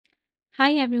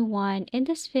Hi everyone, in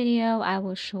this video I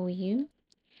will show you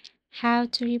how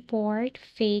to report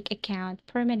fake account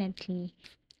permanently.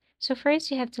 So first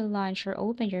you have to launch or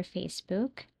open your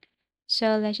Facebook.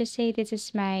 So let's just say this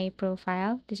is my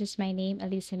profile, this is my name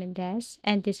Alisa Mendez,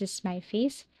 and this is my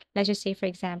face. Let's just say for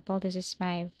example this is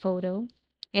my photo,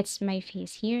 it's my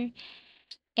face here.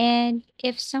 And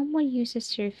if someone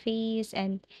uses your face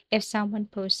and if someone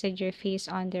posted your face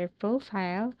on their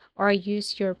profile or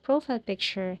use your profile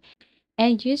picture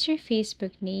and use your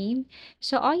Facebook name.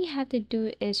 So all you have to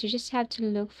do is you just have to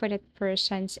look for that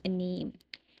person's name.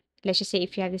 Let's just say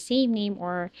if you have the same name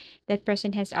or that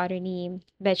person has other name,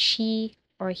 but she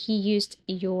or he used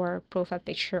your profile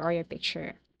picture or your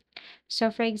picture.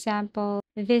 So for example,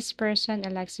 this person,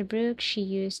 Alexa Brooke, she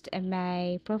used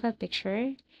my profile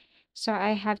picture. So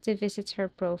I have to visit her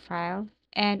profile.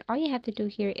 And all you have to do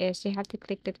here is you have to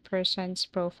click that person's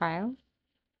profile,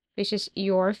 which is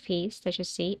your face, let's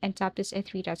just say, and tap this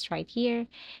three dots right here.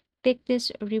 Click this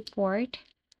report,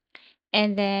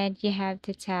 and then you have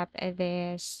to tap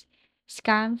this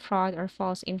scam, fraud, or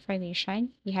false information.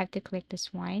 You have to click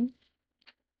this one.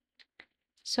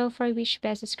 So for which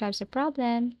best describes the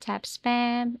problem, tap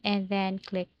spam and then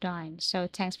click done. So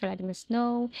thanks for letting us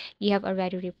know. You have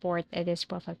already reported this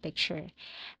profile picture.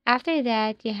 After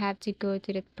that, you have to go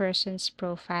to the person's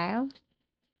profile.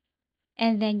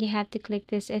 And then you have to click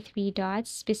this three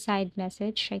dots beside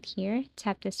message right here.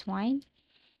 Tap this one.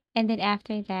 And then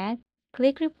after that,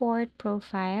 click report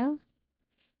profile.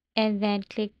 And then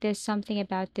click this something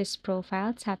about this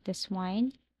profile. Tap this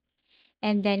one.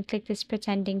 And then click this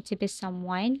pretending to be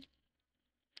someone.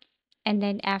 And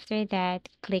then after that,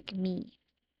 click me.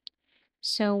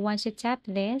 So once you tap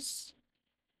this,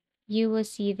 you will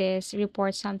see this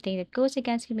report something that goes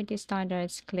against community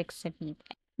standards. Click submit.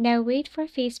 Now wait for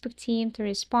Facebook team to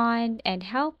respond and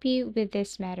help you with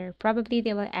this matter. Probably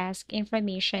they will ask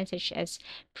information such as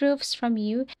proofs from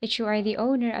you that you are the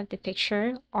owner of the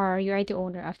picture or you are the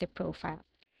owner of the profile.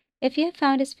 If you have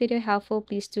found this video helpful,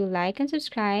 please do like and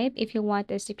subscribe. If you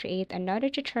want us to create another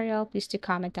tutorial, please do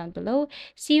comment down below.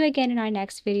 See you again in our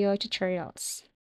next video tutorials.